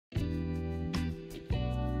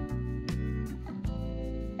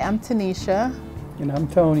I'm Tanisha. And I'm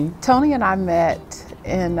Tony. Tony and I met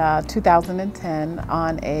in 2010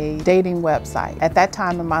 on a dating website. At that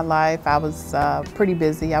time in my life, I was pretty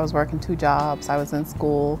busy. I was working 2 jobs. I was in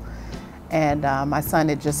school, and my son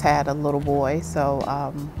had just had a little boy, so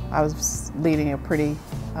I was leading a pretty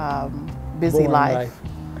busy life.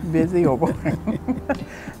 Busy or boring?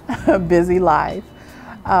 Busy life.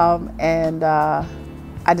 And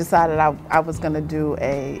I decided I was going to do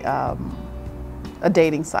a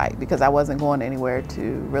dating site because I wasn't going anywhere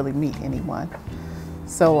to really meet anyone.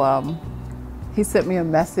 So he sent me a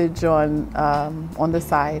message on the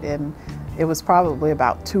site, and it was probably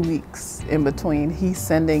about 2 weeks in between he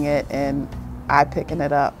sending it and I picking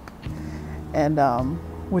it up. And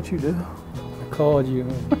what you do? I called you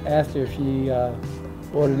and asked her if she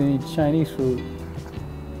ordered any Chinese food.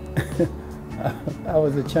 I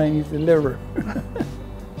was a Chinese deliverer.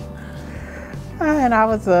 And I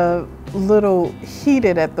was a little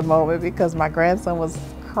heated at the moment because my grandson was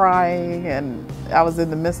crying and I was in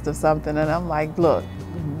the midst of something, and I'm like, look,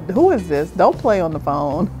 who is this? Don't play on the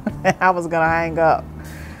phone. And I was gonna hang up.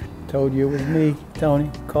 Told you it was me,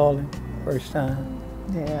 Tony, calling first time.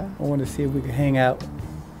 Yeah. I wanted to see if we could hang out.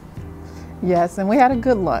 Yes, and we had a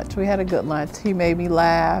good lunch. We had a good lunch. He made me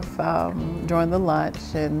laugh during the lunch,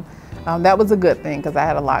 and that was a good thing because I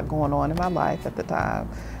had a lot going on in my life at the time.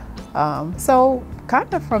 So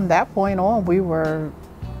kind of from that point on, we were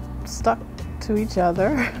stuck to each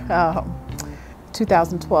other.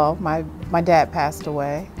 2012, my dad passed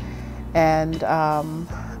away, and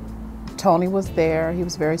Tony was there. He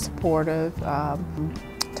was very supportive.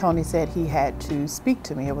 Tony said he had to speak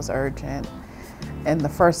to me. It was urgent. And the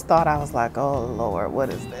first thought, I was like, oh Lord, what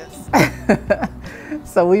is this?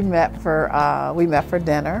 So we met for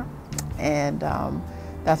dinner, and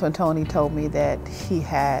that's when Tony told me that he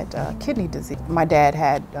had kidney disease. My dad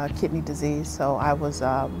had kidney disease, so I was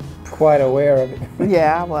quite aware of it.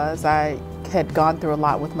 Yeah, I was. I had gone through a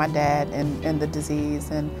lot with my dad and the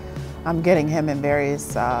disease, and I'm getting him in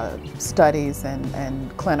various studies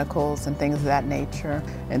and clinicals and things of that nature.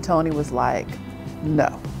 And Tony was like,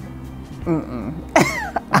 no.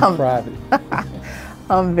 I'm private.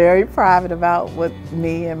 I'm very private about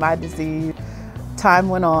me and my disease. Time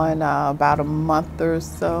went on, about a month or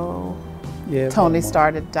so. Yeah, Tony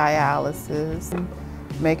started dialysis,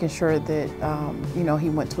 making sure that you know,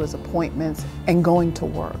 he went to his appointments and going to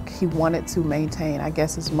work. He wanted to maintain, I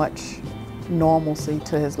guess, as much normalcy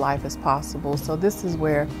to his life as possible. So this is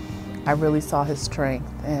where I really saw his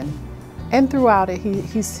strength, and throughout it,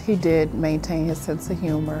 he did maintain his sense of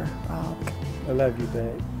humor. I love you,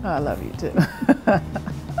 babe. I love you too.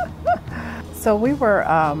 So we were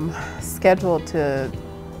scheduled to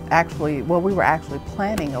we were actually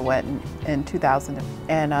planning a wedding in 2000,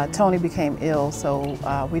 and Tony became ill, so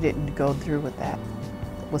we didn't go through with that.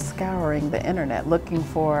 Was scouring the internet looking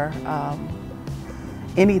for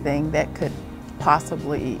anyone that could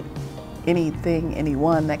possibly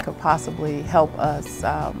help us,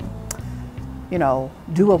 you know,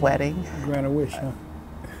 do a wedding. Grant a wish, huh?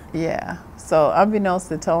 Yeah. So unbeknownst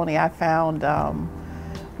to Tony, I found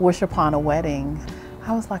Wish Upon a Wedding.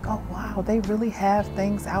 I was like, oh wow, they really have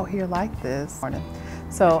things out here like this.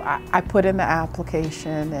 So I put in the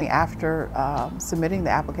application, and after submitting the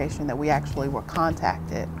application, that we actually were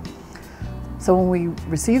contacted. So when we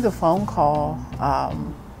received the phone call,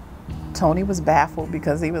 Tony was baffled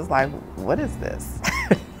because he was like, what is this?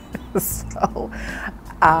 So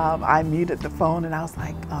I muted the phone, and I was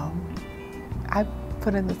like, I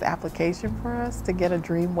put in this application for us to get a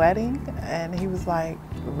dream wedding. And he was like,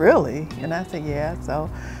 really? And I said, yeah. So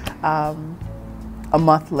a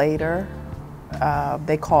month later,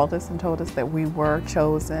 they called us and told us that we were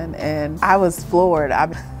chosen, and I was floored.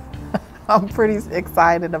 I'm pretty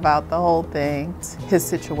excited about the whole thing. His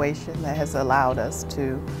situation that has allowed us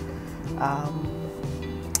to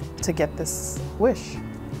get this wish.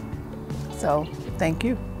 So thank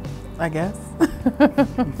you, I guess.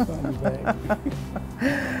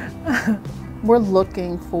 We're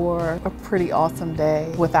looking for a pretty awesome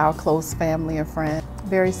day with our close family and friends.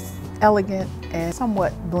 Very elegant and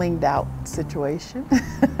somewhat blinged out situation.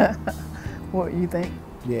 What you think?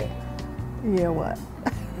 Yeah. Yeah, what?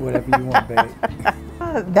 Whatever you want, babe.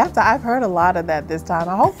 I've heard a lot of that this time.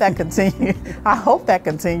 I hope that continues. I hope that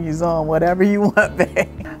continues on. Whatever you want,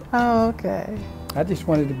 babe. Oh, okay. I just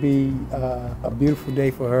wanted to be a beautiful day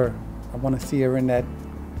for her. I want to see her in that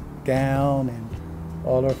gown and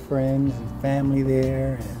all her friends and family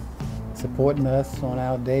there and supporting us on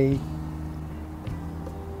our day.